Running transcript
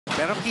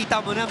Pero kita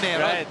mo na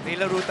meron. Right. May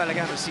laro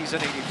talaga ng season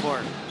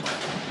 84.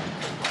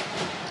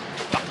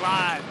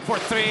 Baclaan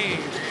for three.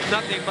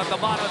 Nothing but the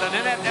bottom of the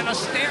net and a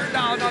stare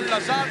down on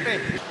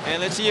Lazarte. And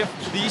let's see if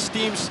these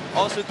teams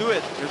also do it.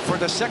 And for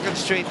the second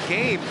straight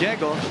game,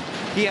 Diego,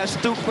 he has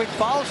 2 quick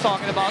fouls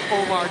talking about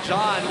Omar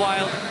John,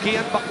 while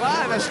Kean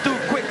Baclaan has 2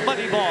 quick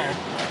money balls.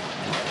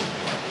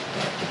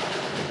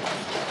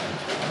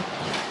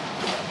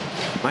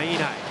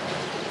 Mahinay.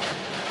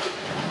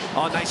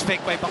 Oh, nice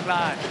fake by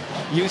Baclaan.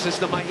 Uses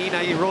the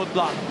Mahinay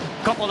roadblock.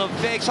 Couple of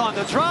fakes on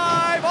the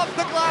drive, off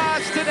the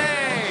glass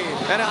today.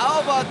 And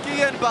how about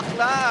Kean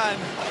Baclaan?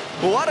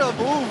 What a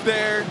move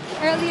there.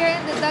 Earlier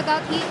in the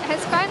dugout,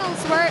 his final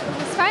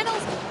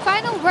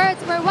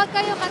words were, "Wag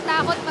kayo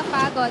matakot,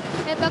 mapagod."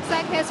 It looks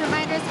like his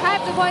reminders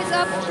hyped the boys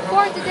up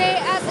for today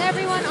as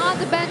everyone on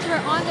the bench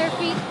were on their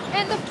feet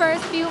in the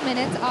first few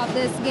minutes of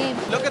this game.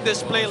 Look at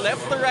this play,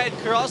 left to right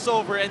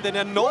crossover and then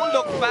a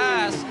no-look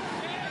pass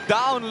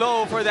down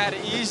low for that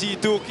easy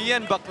to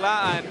Kean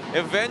Baclaan.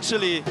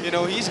 Eventually, you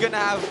know, he's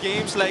gonna have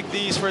games like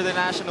these for the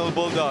National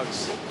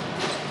Bulldogs.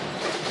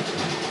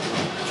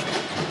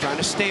 Trying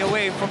to stay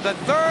away from the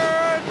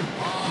third.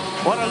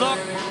 What a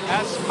look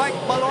as Mike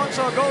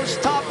Malonzo goes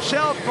top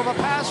shelf from a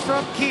pass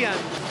from Kean.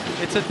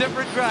 It's a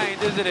different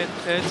grind, isn't it?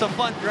 It's a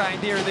fun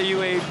grind here in the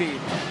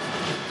UAAP.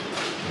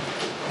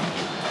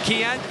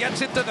 Kean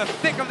gets into the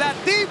thick of that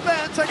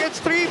defense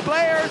against 3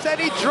 players and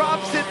he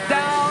drops it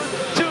down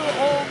to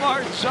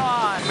Omar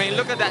John. I mean,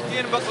 look at that,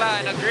 Kean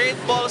Baclaan, a great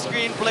ball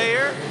screen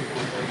player.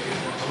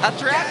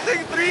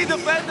 Attracting 3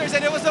 defenders,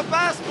 and it was a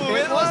pass move.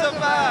 It was a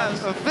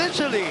pass.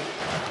 Eventually,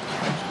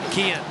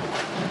 Kean,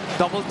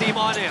 double team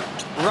on him.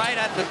 Right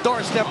at the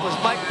doorstep was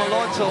Mike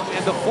Malonzo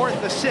and the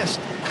 4th assist.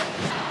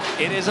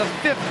 It is a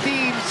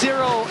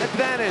 15-0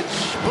 advantage.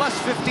 Plus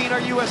 15 are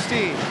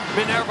UST.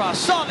 Minerva,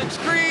 solid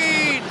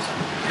screen.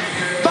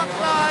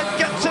 Baclaan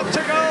gets it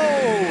to go.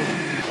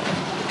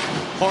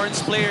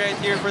 Horns play right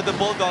here for the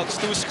Bulldogs,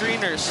 2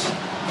 screeners.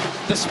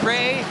 The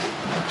spray,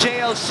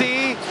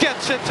 JLC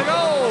gets it to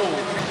go.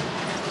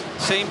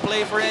 Same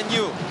play for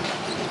NU.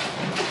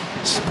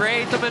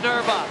 Spray to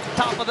Minerva,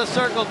 top of the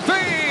circle,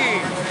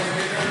 3!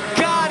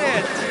 Got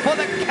it for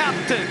the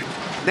captain.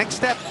 Next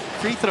step,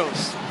 free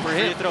throws for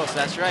him. Free throws,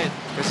 that's right.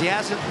 Because he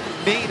hasn't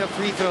made a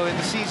free throw in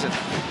the season.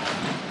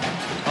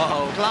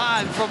 Uh-oh.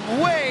 Baclaan from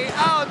way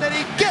out, and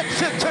he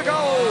gets it to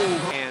go.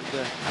 And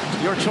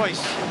your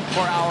choice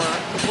for our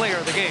player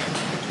of the game.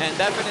 And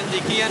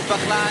definitely Kean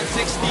Baclaan,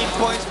 16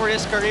 points for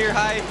his career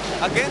high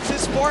against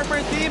his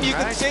former team. You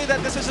could say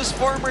that this is his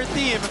former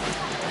team.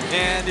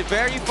 And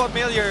very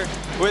familiar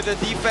with the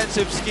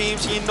defensive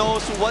schemes. He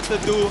knows what to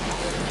do,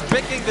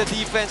 picking the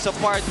defense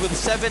apart with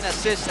 7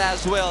 assists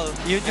as well.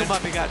 Yun yung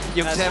mabigat,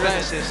 yung 7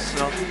 assists.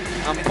 No?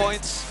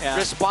 Points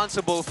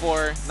responsible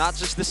for not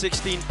just the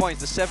 16 points,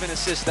 the 7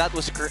 assists that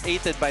was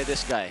created by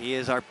this guy. He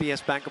is our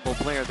PS Bankable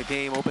player of the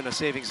game. Open a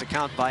savings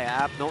account via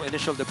app. No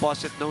initial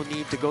deposit, no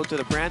need to go to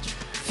the branch.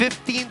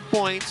 15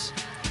 points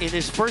in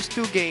his first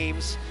 2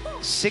 games.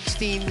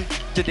 16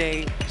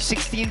 today.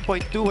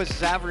 16.2 was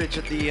his average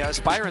at the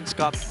Aspirants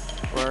Cup,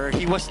 where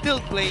he was still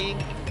playing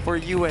for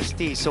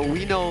UST. So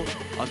we know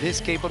of his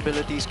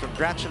capabilities.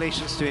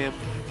 Congratulations to him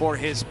for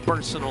his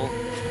personal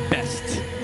best.